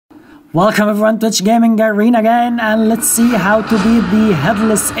Welcome everyone to HGamingArena again, and let's see how to beat the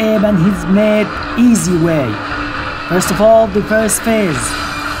Headless Ape and his mate easy way. First of all, the first phase.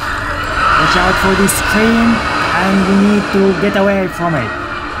 Watch out for the screen and we need to get away from it.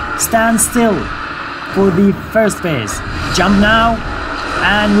 Stand still for the first phase. Jump now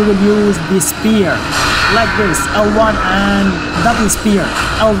and we will use the spear like this, L1 and double spear,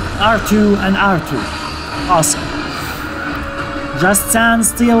 R2 and R2. Awesome. Just stand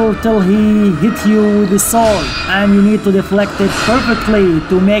still till he hit you with the sword, and you need to deflect it perfectly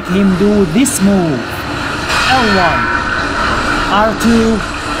to make him do this move. L1, R2,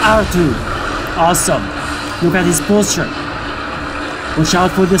 R2. Awesome. Look at his posture. Watch out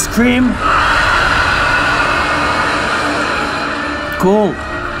for the scream. Cool.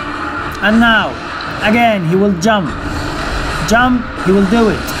 And now, again, he will jump. Jump, he will do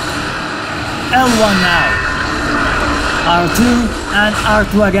it. L1 now. R2 and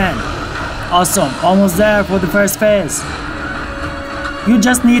R2 again. Awesome, almost there for the first phase. You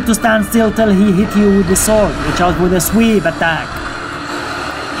just need to stand still till he hit you with the sword. Watch out for the sweep attack.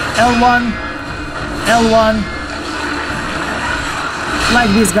 L1, L1. Like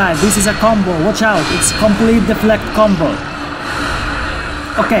this guy, this is a combo, watch out, it's complete deflect combo.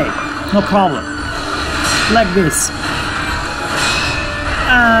 Okay, no problem. Like this.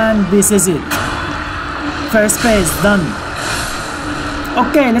 And this is it. First phase done.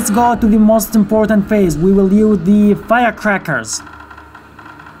 Okay, let's go to the most important phase. We will use the firecrackers.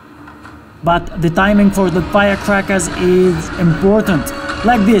 But the timing for the firecrackers is important.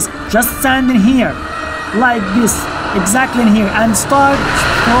 Like this, just stand in here. Like this, exactly in here. And start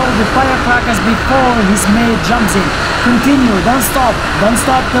throw the firecrackers before his mate jumps in. Continue, don't stop. Don't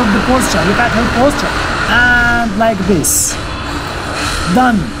stop till the posture. Look at her posture. And like this.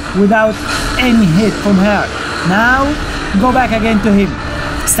 Done. Without any hit from her. Now, go back again to him.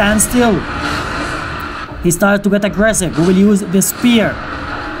 Stand still. He started to get aggressive. We will use the spear.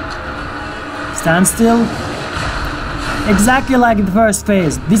 Stand still. Exactly like the first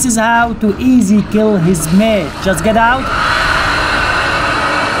phase. This is how to easy kill his mate. Just get out.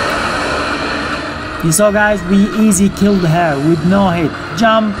 You saw guys, we easy killed her with no hit.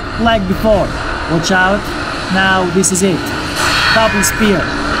 Jump like before. Watch out. Now this is it. Double spear.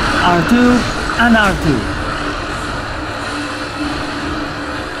 R2 and R2.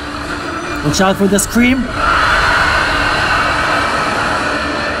 Watch out for the scream.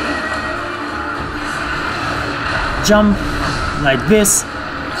 Jump like this.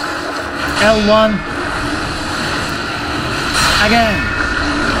 L1. Again.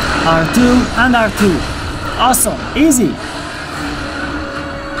 R2 and R2. Awesome. Easy.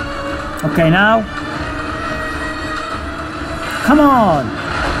 Okay, now. Come on.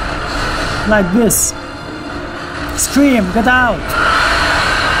 Like this. Scream, get out.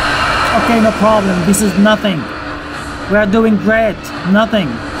 Okay, no problem. This is nothing. We are doing great. Nothing.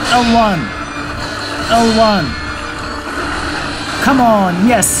 L1. L1. Come on.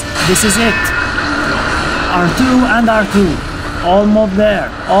 Yes, this is it. R2 and R2. Almost there.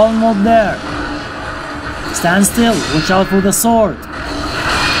 Almost there. Stand still. Watch out for the sword.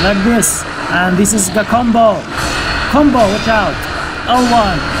 Like this. And this is the combo. Combo, watch out.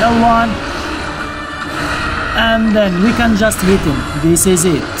 L1. L1. And then we can just hit him. This is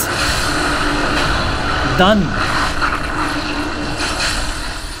it. Done.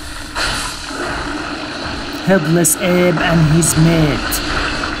 Headless Ape and his mate.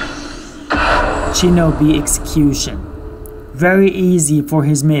 Shinobi execution. Very easy for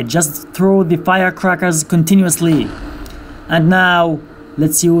his mate. Just throw the firecrackers continuously. And now,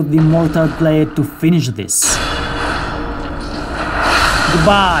 let's use the mortar blade to finish this.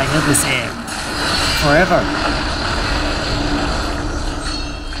 Goodbye, Headless Ape. Forever.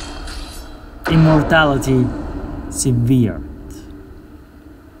 Immortality severed.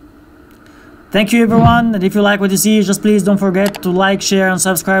 Thank you everyone, and if you like what you see, just please don't forget to like, share and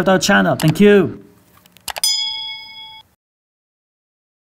subscribe to our channel. Thank you.